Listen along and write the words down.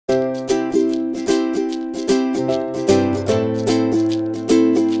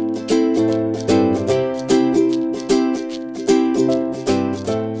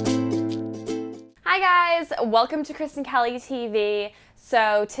welcome to KristenKellyTV.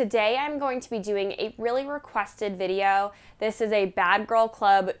 So today I'm going to be doing a really requested video. This is a Bad Girl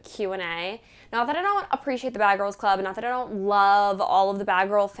Club Q&A. Not that I don't appreciate the Bad Girls Club, not that I don't love all of the Bad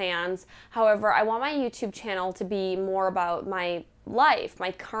Girl fans. However, I want my YouTube channel to be more about my life,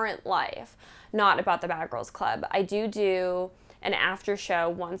 my current life, not about the Bad Girls Club. I do an after show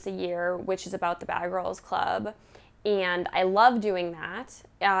once a year, which is about the Bad Girls Club. And I love doing that.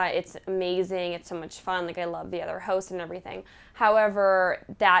 It's amazing. It's so much fun. Like, I love the other hosts and everything. However,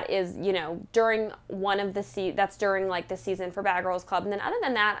 that is, during one of the that's during like the season for Bad Girls Club. And then other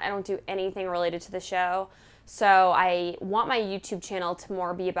than that, I don't do anything related to the show. So I want my YouTube channel to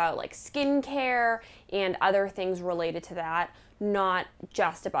more be about like skincare and other things related to that, not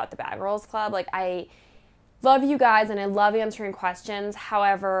just about the Bad Girls Club. Like, I love you guys and I love answering questions.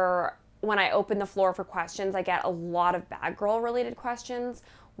 However, when I open the floor for questions, I get a lot of Bad Girl related questions,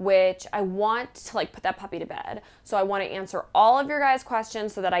 which I want to like put that puppy to bed. So I want to answer all of your guys'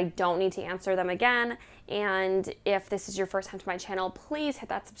 questions so that I don't need to answer them again. And if this is your first time to my channel, please hit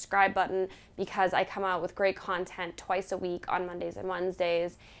that subscribe button, because I come out with great content twice a week on Mondays and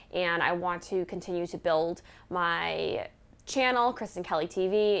Wednesdays. And I want to continue to build my channel,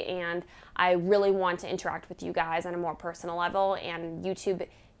 KristenKellyTV, and I really want to interact with you guys on a more personal level, and YouTube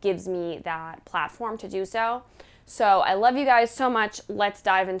gives me that platform to do so. So I love you guys so much. Let's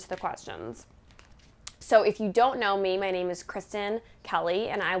dive into the questions. So if you don't know me, my name is Kristen Kelly,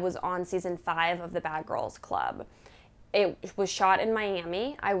 and I was on season 5 of the Bad Girls Club. It was shot in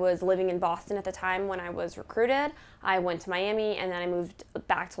Miami. I was living in Boston at the time when I was recruited. I went to Miami, and then I moved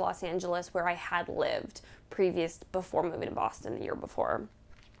back to Los Angeles, where I had lived before moving to Boston the year before.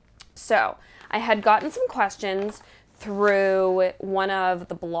 So I had gotten some questions through one of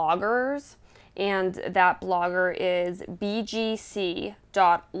the bloggers, and that blogger is bgc.loyalty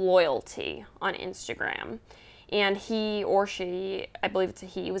on Instagram. And he or she, I believe it's a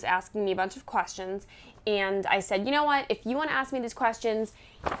he, was asking me a bunch of questions. And I said, you know what, if you want to ask me these questions,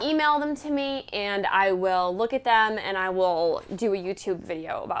 email them to me and I will look at them and I will do a YouTube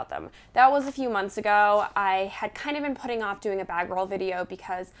video about them. That was a few months ago. I had kind of been putting off doing a Bad Girl video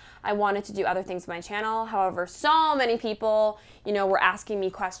because I wanted to do other things with my channel. However, so many people, were asking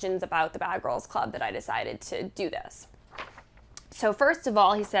me questions about the Bad Girls Club that I decided to do this. So first of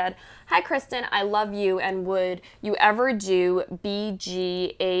all, he said, "Hi Kristen, I love you, and would you ever do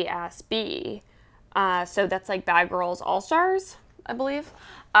BGASB?" So that's like Bad Girls All Stars, I believe.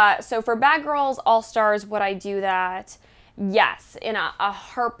 So for Bad Girls All Stars, would I do that? Yes, in a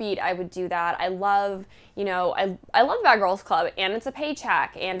heartbeat, I would do that. I love, I love Bad Girls Club, and it's a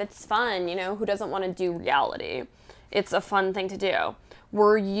paycheck, and it's fun. Who doesn't want to do reality? It's a fun thing to do.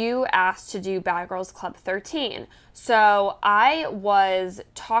 Were you asked to do Bad Girls Club 13? So I was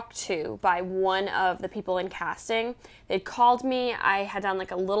talked to by one of the people in casting. They called me. I had done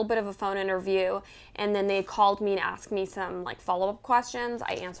like a little bit of a phone interview, and then they called me and asked me some like follow-up questions.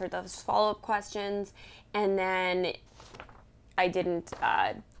 I answered those follow-up questions, and then I didn't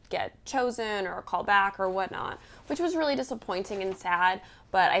get chosen or a call back or whatnot, which was really disappointing and sad.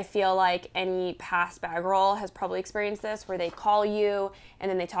 But I feel like any past Bad Girl has probably experienced this, where they call you and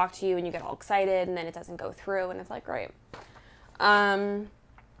then they talk to you and you get all excited and then it doesn't go through, and it's like, great.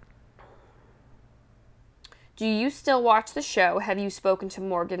 Do you still watch the show? Have you spoken to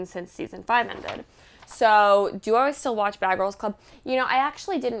Morgan since season 5 ended? So, do I still watch Bad Girls Club? I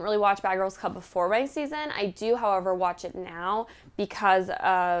actually didn't really watch Bad Girls Club before my season. I do, however, watch it now because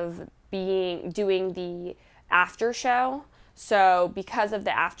of doing the after show. So because of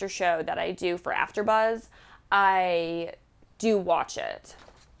the after show that I do for AfterBuzz, I do watch it.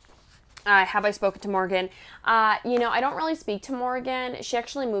 Have I spoken to Morgan? I don't really speak to Morgan. She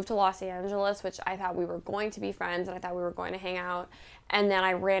actually moved to Los Angeles, which I thought we were going to be friends and I thought we were going to hang out. And then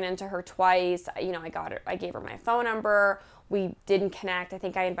I ran into her twice. I gave her my phone number. We didn't connect. I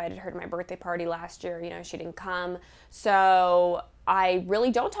think I invited her to my birthday party last year. She didn't come. So I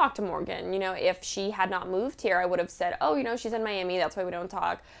really don't talk to Morgan. If she had not moved here, I would have said, oh, she's in Miami, that's why we don't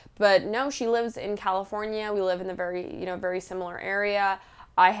talk. But no, she lives in California. We live in the very similar area.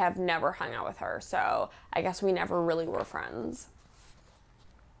 I have never hung out with her, so I guess we never really were friends.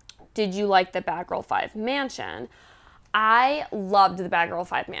 Did you like the Bad Girl 5 mansion? I loved the Bad Girl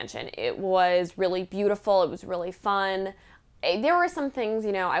 5 mansion. It was really beautiful. It was really fun. There were some things,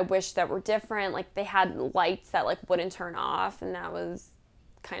 I wish that were different. Like, they had lights that, like, wouldn't turn off, and that was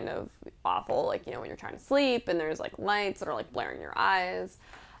kind of awful. Like, when you're trying to sleep, and there's, like, lights that are, like, blaring your eyes.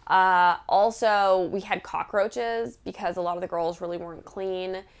 Also, we had cockroaches because a lot of the girls really weren't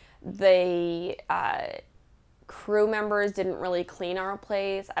clean. crew members didn't really clean our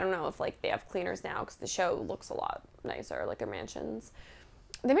place. I don't know if like they have cleaners now because the show looks a lot nicer, like their mansions.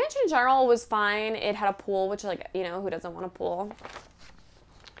 The mansion in general was fine. It had a pool, which, like, you know, who doesn't want a pool?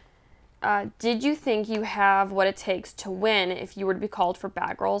 Did you think you have what it takes to win if you were to be called for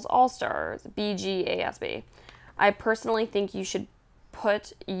Bad Girls All-Stars? BGASB. I personally think you should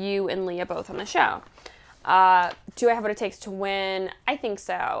put you and Leah both on the show. Do I have what it takes to win? I think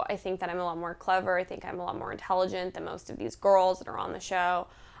so. I think that I'm a lot more clever. I think I'm a lot more intelligent than most of these girls that are on the show.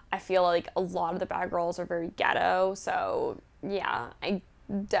 I feel like a lot of the bad girls are very ghetto. So, yeah, I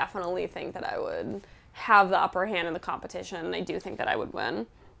definitely think that I would have the upper hand in the competition. I do think that I would win.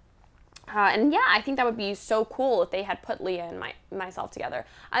 And yeah, I think that would be so cool if they had put Leah and myself together.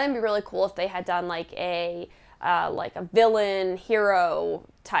 I think it'd be really cool if they had done like a villain hero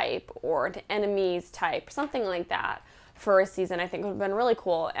type or an enemies type, something like that for a season. I think it would have been really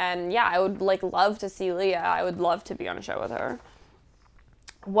cool. And yeah, I would like love to see Leah. I would love to be on a show with her.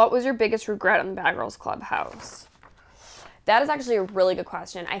 What was your biggest regret on the Bad Girls Clubhouse? That is actually a really good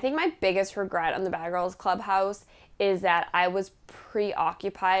question. I think my biggest regret on the Bad Girls Clubhouse is that I was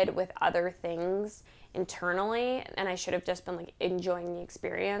preoccupied with other things internally, and I should have just been like enjoying the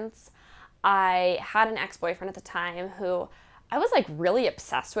experience. I had an ex-boyfriend at the time who I was like really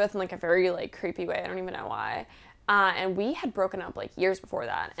obsessed with in like a very like creepy way. I don't even know why. And we had broken up like years before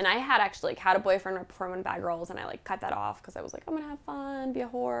that. And I had actually like had a boyfriend right before I went Bad Girls, and I like cut that off because I was like, I'm gonna have fun, be a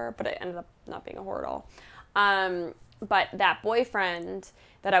whore. But I ended up not being a whore at all. But that boyfriend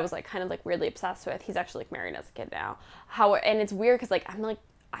that I was like kind of like weirdly obsessed with, he's actually like married as a kid now. And it's weird because like I'm like,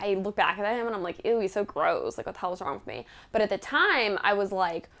 I look back at him and I'm like, ew, he's so gross. Like, what the hell is wrong with me? But at the time, I was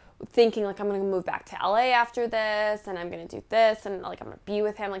like thinking like I'm gonna move back to LA after this, and I'm gonna do this, and like I'm gonna be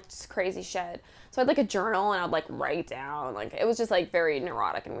with him, like just crazy shit. So I had like a journal, and I'd like write down, like it was just like very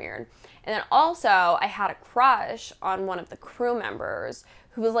neurotic and weird. And then also I had a crush on one of the crew members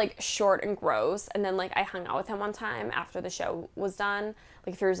who was like short and gross. And then like I hung out with him one time after the show was done,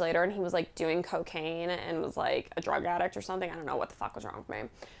 like a few years later, and he was like doing cocaine and was like a drug addict or something. I don't know what the fuck was wrong with me.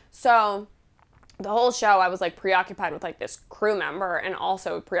 So the whole show I was like preoccupied with like this crew member, and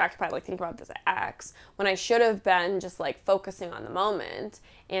also preoccupied like thinking about this ex, when I should have been just like focusing on the moment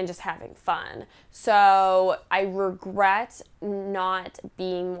and just having fun. So I regret not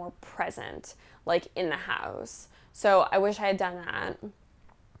being more present like in the house. So I wish I had done that.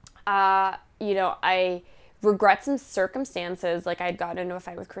 You know, I regret some circumstances, like I'd gotten into a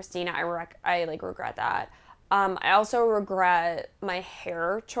fight with Christina. I like regret that. I also regret my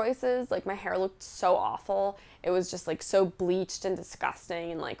hair choices. Like my hair looked so awful. It was just like so bleached and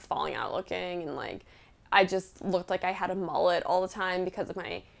disgusting and like falling out looking, and like I just looked like I had a mullet all the time because of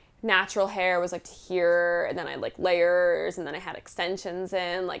my natural hair was like to here, and then I had like layers, and then I had extensions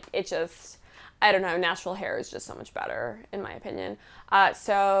in. Like it just, I don't know, natural hair is just so much better in my opinion.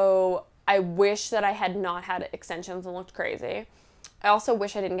 So I wish that I had not had extensions and looked crazy. I also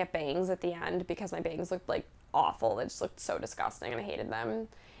wish I didn't get bangs at the end because my bangs looked like awful. They just looked so disgusting and I hated them.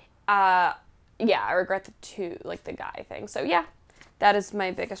 Yeah, I regret the guy thing. So yeah, that is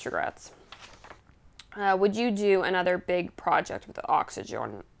my biggest regrets. Would you do another big project with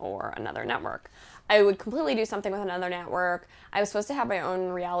Oxygen or another network? I would completely do something with another network. I was supposed to have my own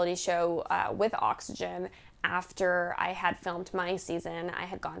reality show with Oxygen after I had filmed my season. I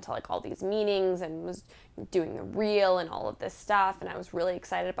had gone to like all these meetings and was doing the reel and all of this stuff, and I was really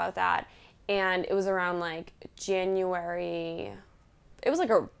excited about that. And it was around like January, it was like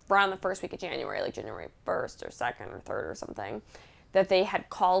around the first week of January, like January 1st or 2nd or 3rd or something, that they had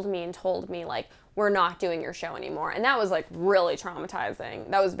called me and told me like, we're not doing your show anymore. And that was like really traumatizing.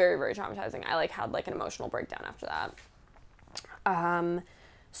 That was very, very traumatizing. I like had like an emotional breakdown after that.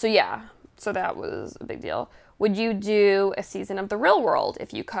 So yeah, so that was a big deal. Would you do a season of The Real World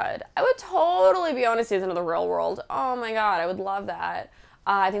if you could? I would totally be on a season of The Real World. Oh my God, I would love that.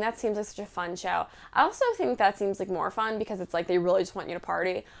 I think that seems like such a fun show. I also think that seems like more fun because it's like they really just want you to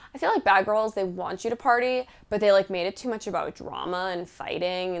party. I feel like Bad Girls, they want you to party, but they like made it too much about drama and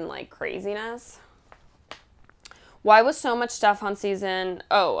fighting and like craziness. Why was so much stuff on season,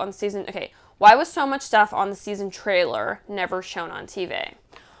 why was so much stuff on the season trailer never shown on TV?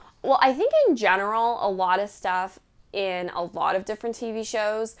 Well, I think in general, a lot of stuff in a lot of different TV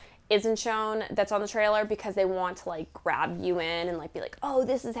shows isn't shown that's on the trailer because they want to like grab you in and like be like, oh,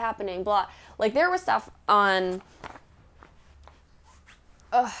 this is happening, blah. Like there was stuff on,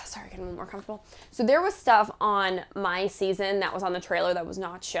 sorry, getting a little more comfortable. So there was stuff on my season that was on the trailer that was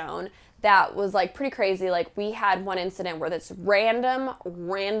not shown that was like pretty crazy. Like we had one incident where this random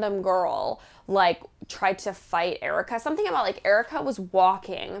girl like tried to fight Erica. Something about like Erica was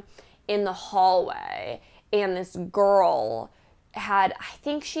walking in the hallway and this girl had, I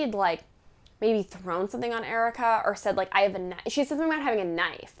think she'd like maybe thrown something on Erica or said like, I have a knife. She said something about having a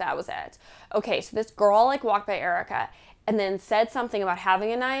knife. That was it. Okay, so this girl like walked by Erica and then said something about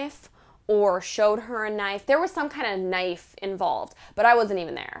having a knife or showed her a knife. There was some kind of knife involved, but I wasn't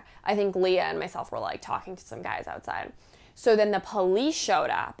even there. I think Leah and myself were like talking to some guys outside. So then the police showed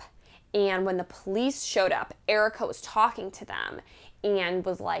up, and when the police showed up, Erica was talking to them and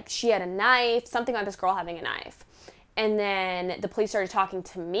was like, she had a knife, something about this girl having a knife. And then the police started talking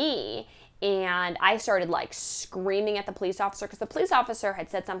to me, and I started like screaming at the police officer because the police officer had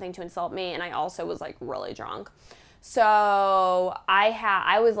said something to insult me, and I also was like really drunk. So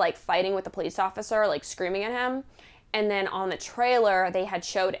I was like fighting with the police officer, like screaming at him. And then on the trailer, they had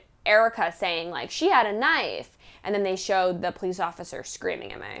showed Erica saying like she had a knife, and then they showed the police officer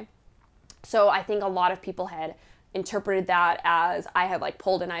screaming at me. So I think a lot of people had interpreted that as I had like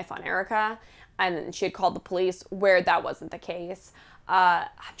pulled a knife on Erica, and then she had called the police, where that wasn't the case. I'm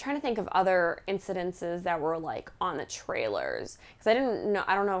trying to think of other incidences that were like on the trailers, because I don't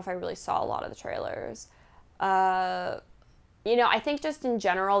know if I really saw a lot of the trailers. You know, I think just in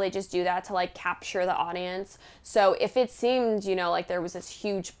general, they just do that to like capture the audience. So if it seemed, you know, like there was this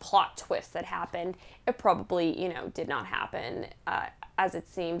huge plot twist that happened, it probably, you know, did not happen as it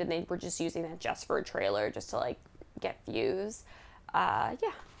seemed, and they were just using that just for a trailer, just to like get views. Yeah.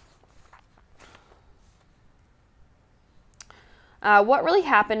 What really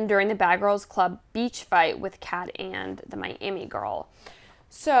happened during the Bad Girls Club beach fight with Kat and the Miami girl?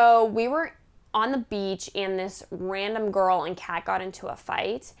 So we were on the beach, and this random girl and Kat got into a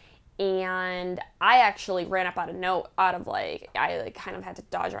fight, and I actually ran up I like kind of had to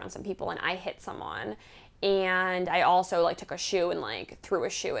dodge around some people, and I hit someone, and I also like took a shoe and like threw a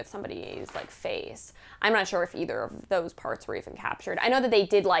shoe at somebody's like face. I'm not sure if either of those parts were even captured. I know that they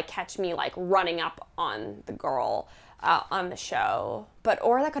did like catch me like running up on the girl on the show,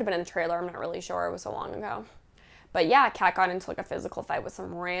 or that could have been in the trailer. I'm not really sure. It was so long ago. But yeah, Kat got into like a physical fight with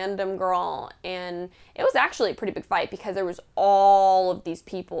some random girl, and it was actually a pretty big fight because there was all of these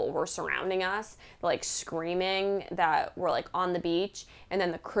people were surrounding us, like screaming, that were like on the beach, and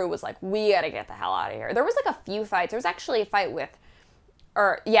then the crew was like, we gotta get the hell out of here. There was like a few fights. There was actually a fight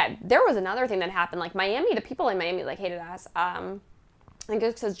there was another thing that happened, like Miami, the people in Miami like hated us. I think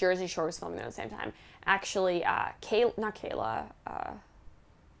it's because Jersey Shore was filming at the same time. Actually, not Kylie,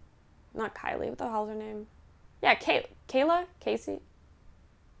 what the hell's her name? Yeah, Casey.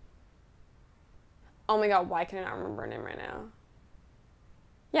 Oh my god, why can I not remember her name right now?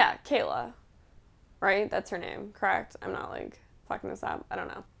 Yeah, Kayla. Right? That's her name, correct? I'm not like fucking this up. I don't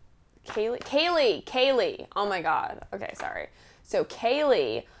know. Kaylee. Oh my god. Okay, sorry. So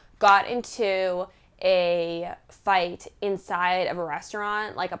Kaylee got into a fight inside of a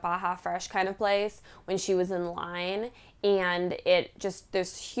restaurant, like a Baja Fresh kind of place, when she was in line, and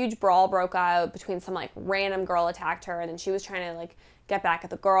this huge brawl broke out between some like random girl attacked her, and then she was trying to like get back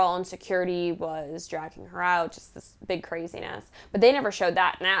at the girl, and security was dragging her out, just this big craziness. But they never showed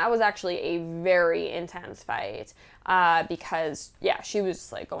that, and that was actually a very intense fight, because yeah, she was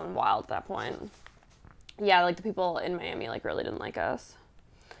just like going wild at that point. Yeah, like the people in Miami like really didn't like us.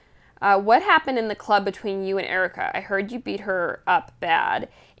 What happened in the club between you and Erica? I heard you beat her up bad.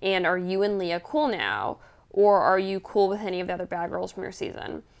 And are you and Leah cool now? Or are you cool with any of the other bad girls from your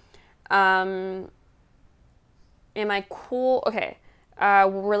season? Am I cool? Okay.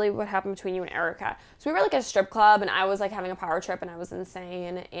 Really, what happened between you and Erica? So we were like at a strip club, and I was like having a power trip, and I was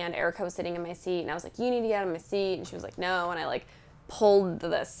insane. And Erica was sitting in my seat, and I was like, you need to get out of my seat. And she was like, no. And I like pulled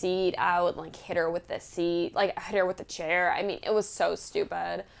the seat out and like hit her with the seat, like hit her with the chair. I mean, it was so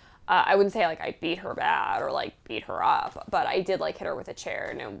stupid. I wouldn't say like I beat her bad or like beat her up, but I did like hit her with a chair,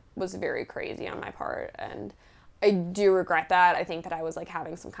 and it was very crazy on my part, and I do regret that. I think that I was like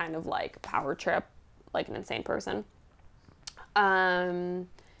having some kind of like power trip, like an insane person. Am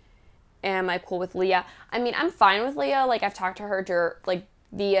I cool with Leah? I mean, I'm fine with Leah. Like I've talked to her like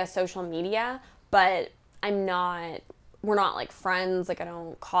via social media, but we're not like friends. Like I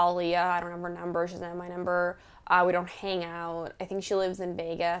don't call Leah. I don't have her number. She doesn't have my number. We don't hang out. I think she lives in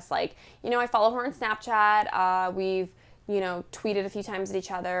Vegas. Like, you know, I follow her on Snapchat. We've, you know, tweeted a few times at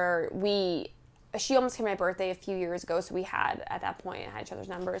each other. She almost came to my birthday a few years ago, so we had, at that point, had each other's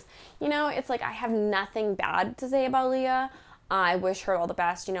numbers. You know, it's like I have nothing bad to say about Leah. I wish her all the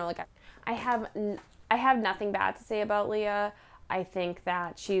best. You know, like I have nothing bad to say about Leah. I think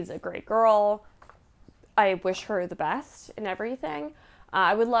that she's a great girl. I wish her the best in everything.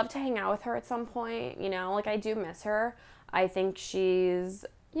 I would love to hang out with her at some point, you know, like I do miss her. I think she's,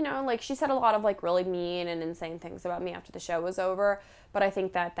 you know, like she said a lot of like really mean and insane things about me after the show was over, but I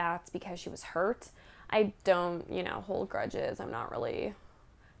think that that's because she was hurt. I don't, you know, hold grudges. I'm not really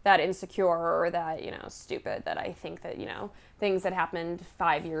that insecure or that, you know, stupid that I think that, you know, things that happened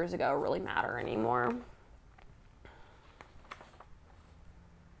 5 years ago really matter anymore.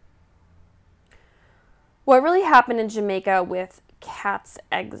 What really happened in Jamaica with Kat's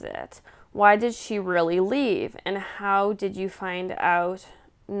exit? Why did she really leave? And how did you find out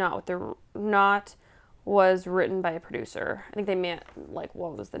not was written by a producer? I think they meant, like,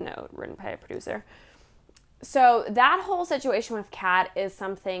 what was the note written by a producer? So that whole situation with Kat is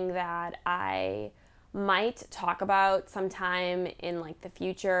something that I might talk about sometime in, like, the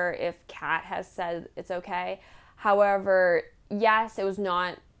future if Kat has said it's okay. However, yes, it was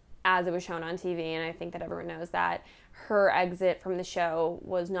not as it was shown on TV, and I think that everyone knows that. Her exit from the show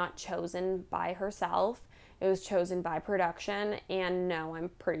was not chosen by herself. It was chosen by production, and no, I'm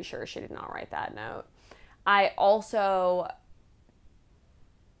pretty sure she did not write that note.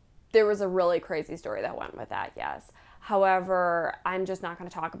 There was a really crazy story that went with that, yes. However, I'm just not going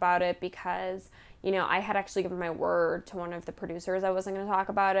to talk about it because, you know, I had actually given my word to one of the producers I wasn't going to talk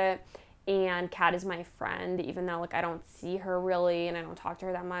about it. And Kat is my friend, even though, like, I don't see her really and I don't talk to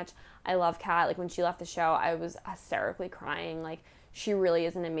her that much. I love Kat. Like, when she left the show, I was hysterically crying. Like, she really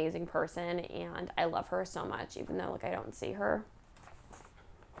is an amazing person, and I love her so much, even though, like, I don't see her.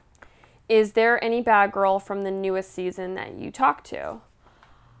 Is there any bad girl from the newest season that you talk to?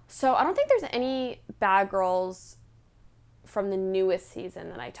 So I don't think there's any bad girls from the newest season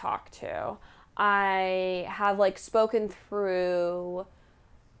that I talk to. I have, like, spoken through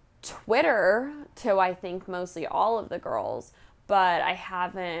Twitter to, I think, mostly all of the girls, but I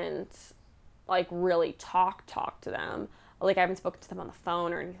haven't, like, really talked to them. Like, I haven't spoken to them on the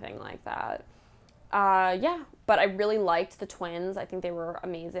phone or anything like that. Yeah, but I really liked the twins. I think they were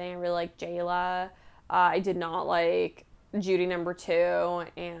amazing. I really liked Jayla. I did not like Judy number 2,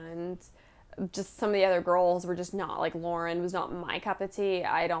 and just some of the other girls were just not, like, Lauren was not my cup of tea.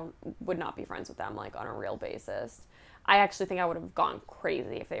 Would not be friends with them, like, on a real basis. I actually think I would have gone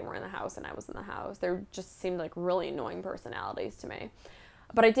crazy if they were in the house and I was in the house. They just seemed like really annoying personalities to me.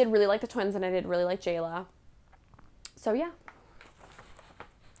 But I did really like the twins, and I did really like Jayla. So, yeah.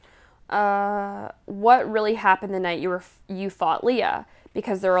 What really happened the night you fought Leah?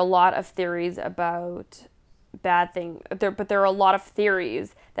 Because there are a lot of theories about bad things. But there are a lot of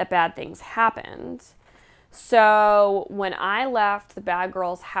theories that bad things happened. So when I left the bad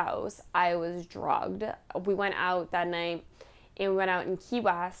girl's house, I was drugged. We went out that night, and we went out in Key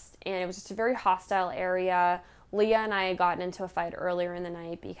West, and it was just a very hostile area. Leah and I had gotten into a fight earlier in the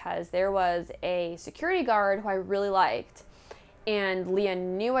night because there was a security guard who I really liked, and Leah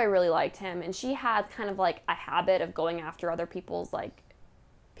knew I really liked him, and she had kind of, like, a habit of going after other people's, like,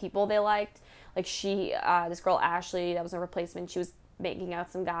 people they liked. Like, this girl Ashley, that was a replacement, she was making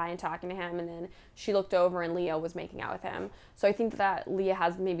out some guy and talking to him, and then she looked over and Leah was making out with him. So I think that Leah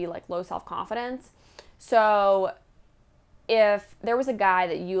has maybe, like, low self-confidence. So if there was a guy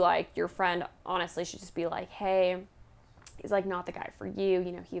that you liked, your friend honestly should just be like, hey, he's, like, not the guy for you.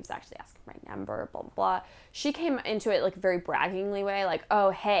 You know, he was actually asking for my number, blah, blah, blah. She came into it, like, very braggingly way, like, oh,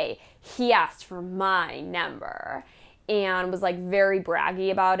 hey, he asked for my number. And was, like, very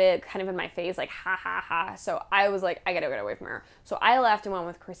braggy about it, kind of in my face, like, ha, ha, ha. So I was like, I gotta get away from her. So I left and went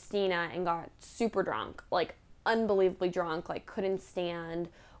with Christina and got super drunk, like, unbelievably drunk, like, couldn't stand,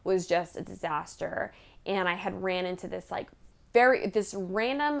 was just a disaster. And I had ran into this, like, this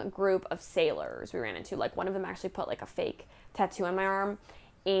random group of sailors we ran into. Like, one of them actually put, like, a fake tattoo on my arm.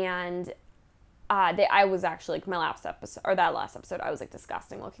 And I was actually, like, that last episode, I was, like,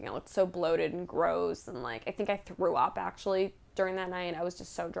 disgusting looking. I looked so bloated and gross, and, like, I think I threw up, actually, during that night. I was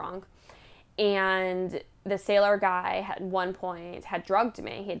just so drunk. And the sailor guy, at one point, had drugged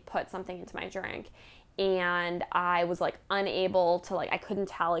me. He had put something into my drink, and I was, like, unable to, like, I couldn't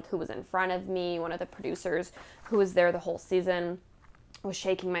tell, like, who was in front of me. One of the producers who was there the whole season was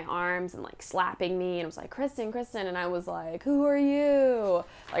shaking my arms and, like, slapping me, and was like, Kristen, and I was like, who are you?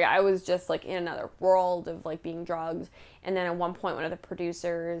 Like, I was just, like, in another world of, like, being drugged. And then at one point, one of the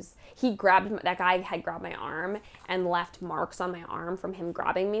producers, that guy had grabbed my arm and left marks on my arm from him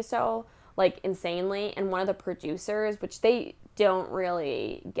grabbing me so, like, insanely. And one of the producers, which they don't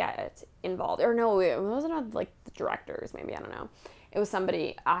really get involved, or no, it wasn't, like, the directors, maybe, I don't know. It was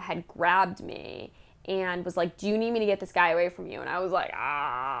somebody had grabbed me and was like, do you need me to get this guy away from you? And I was like,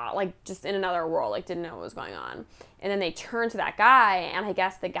 like, just in another world, like, didn't know what was going on. And then they turned to that guy, and I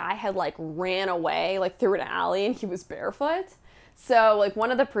guess the guy had, like, ran away, like, through an alley, and he was barefoot. So, like,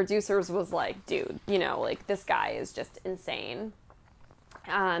 one of the producers was like, dude, you know, like, this guy is just insane.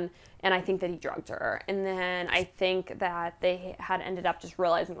 And I think that he drugged her. And then I think that they had ended up just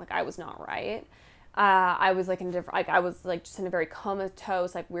realizing, like, I was not right. I was like in a different, like I was like just in a very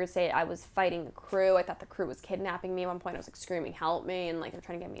comatose, like weird state. I was fighting the crew. I thought the crew was kidnapping me. At one point I was like screaming, help me. And like they're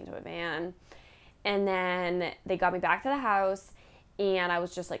trying to get me into a van. And then they got me back to the house and I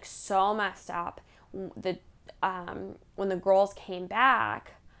was just like so messed up. When the girls came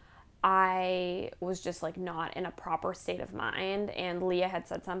back, I was just like not in a proper state of mind, and Leah had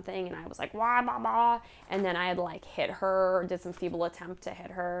said something and I was like, wah, blah, blah. And then I had like hit her, did some feeble attempt to hit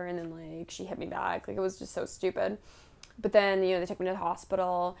her, and then like she hit me back. Like it was just so stupid. But then, you know, they took me to the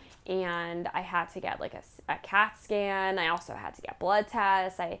hospital and I had to get like a CAT scan. I also had to get blood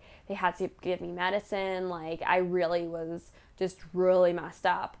tests. They had to give me medicine. Like I really was just really messed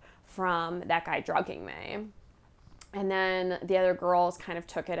up from that guy drugging me. And then the other girls kind of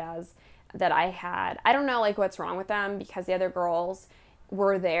took it as that I don't know like what's wrong with them, because the other girls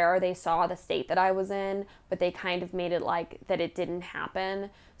were there, they saw the state that I was in, but they kind of made it like that it didn't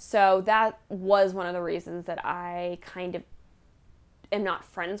happen. So that was one of the reasons that I kind of am not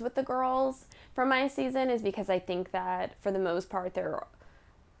friends with the girls from my season, is because I think that for the most part they're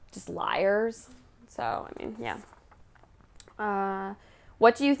just liars. So, I mean, yeah.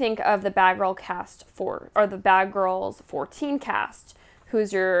 What do you think of the Bad Girl cast the Bad Girls 14 cast?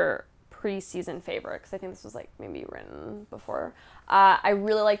 Who's your pre-season favorite? Because I think this was like maybe written before. I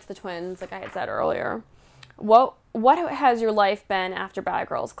really liked the twins, like I had said earlier. What has your life been after Bad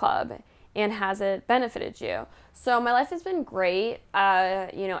Girls Club, and has it benefited you? So my life has been great.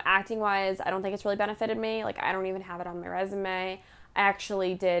 You know, acting wise, I don't think it's really benefited me. Like I don't even have it on my resume. I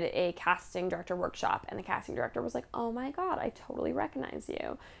actually did a casting director workshop, and the casting director was like, oh my God, I totally recognize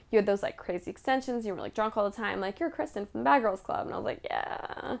you. You had those like crazy extensions. You were like drunk all the time. Like, you're Kristen from the Bad Girls Club. And I was like,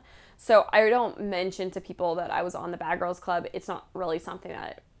 yeah. So I don't mention to people that I was on the Bad Girls Club. It's not really something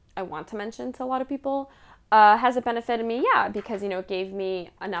that I want to mention to a lot of people. Has it benefited me? Yeah, because, you know, it gave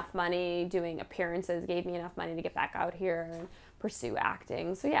me enough money doing appearances, gave me enough money to get back out here and pursue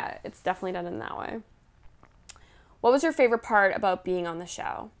acting. So yeah, it's definitely done in that way. What was your favorite part about being on the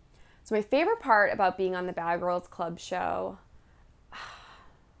show? So my favorite part about being on the Bad Girls Club show,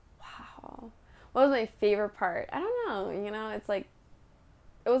 wow. What was my favorite part? I don't know, you know, it's like,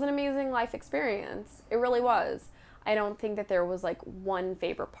 it was an amazing life experience. It really was. I don't think that there was like one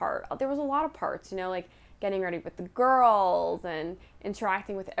favorite part. There was a lot of parts, you know, like getting ready with the girls and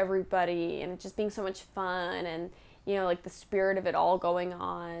interacting with everybody and just being so much fun, and you know, like the spirit of it all going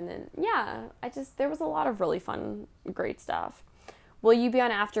on. And yeah, there was a lot of really fun, great stuff. Will you be on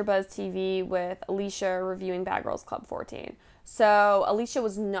AfterBuzz TV with Alicia reviewing Bad Girls Club 14? So Alicia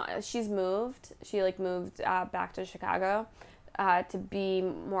was not, she's moved. She like moved back to Chicago to be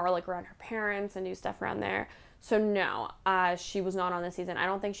more like around her parents and do stuff around there. So no, she was not on this season. I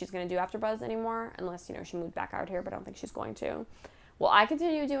don't think she's going to do AfterBuzz anymore unless, you know, she moved back out here, but I don't think she's going to. Will I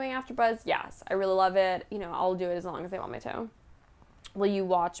continue doing AfterBuzz? Yes. I really love it. You know, I'll do it as long as they want me to. Will you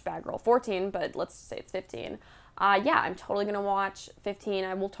watch Bad Girl 14, but let's say it's 15? Yeah, I'm totally going to watch 15.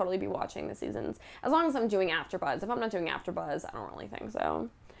 I will totally be watching the seasons as long as I'm doing AfterBuzz. If I'm not doing AfterBuzz, I don't really think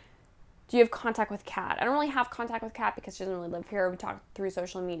so. Do you have contact with Kat? I don't really have contact with Kat because she doesn't really live here. We talk through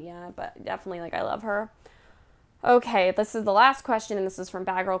social media, but definitely, like, I love her. Okay, this is the last question, and this is from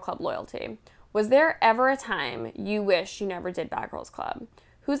Bad Girl Club Loyalty. Was there ever a time you wish you never did Bad Girls Club?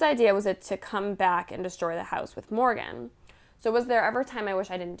 Whose idea was it to come back and destroy the house with Morgan? So was there ever a time I wish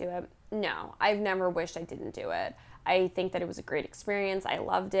I didn't do it? No, I've never wished I didn't do it. I think that it was a great experience. I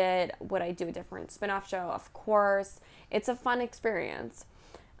loved it. Would I do a different spin-off show? Of course. It's a fun experience.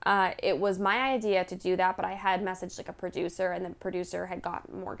 It was my idea to do that, but I had messaged like a producer, and the producer had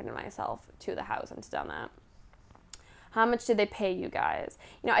got Morgan and myself to the house and done that. How much did they pay you guys?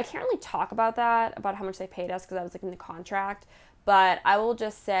 You know, I can't really talk about that, about how much they paid us, because I was like in the contract, but I will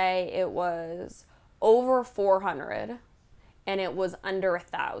just say it was over 400 and it was under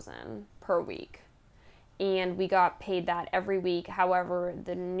 1,000 per week. And we got paid that every week. However,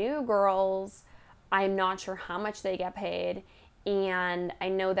 the new girls, I'm not sure how much they get paid. And I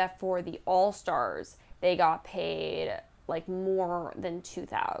know that for the All-Stars, they got paid like more than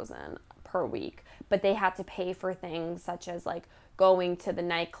 2,000 per week, but they had to pay for things such as like going to the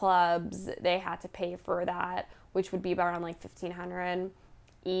nightclubs. They had to pay for that, which would be around like 1,500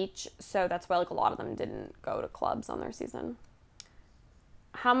 each. So that's why like a lot of them didn't go to clubs on their season.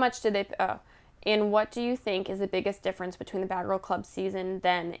 How much did they and what do you think is the biggest difference between the Bad Girl Club season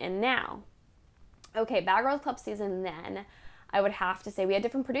then and now? Okay, Bad Girl Club season then, I would have to say we had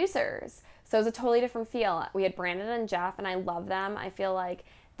different producers. So it was a totally different feel. We had Brandon and Jeff, and I love them. I feel like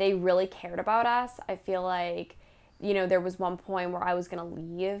they really cared about us. I feel like you know, there was one point where I was going to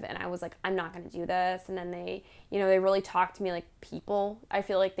leave and I was like, I'm not going to do this. And then they, you know, they really talked to me like people. I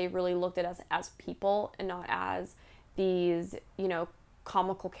feel like they really looked at us as people and not as these, you know,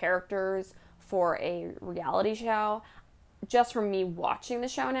 comical characters for a reality show. Just from me watching the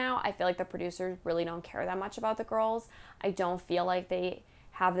show now, I feel like the producers really don't care that much about the girls. I don't feel like they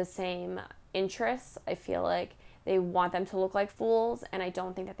have the same interests. I feel like they want them to look like fools, and I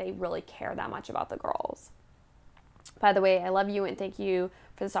don't think that they really care that much about the girls. By the way, I love you and thank you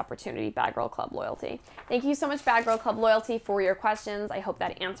for this opportunity, Bad Girl Club Loyalty. Thank you so much, Bad Girl Club Loyalty, for your questions. I hope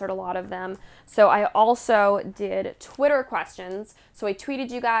that answered a lot of them. So I also did Twitter questions. So I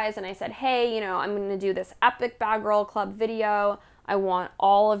tweeted you guys and I said, hey, you know, I'm going to do this epic Bad Girl Club video. I want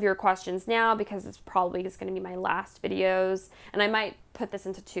all of your questions now because it's probably going to be my last videos. And I might put this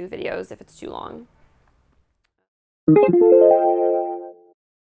into 2 videos if it's too long.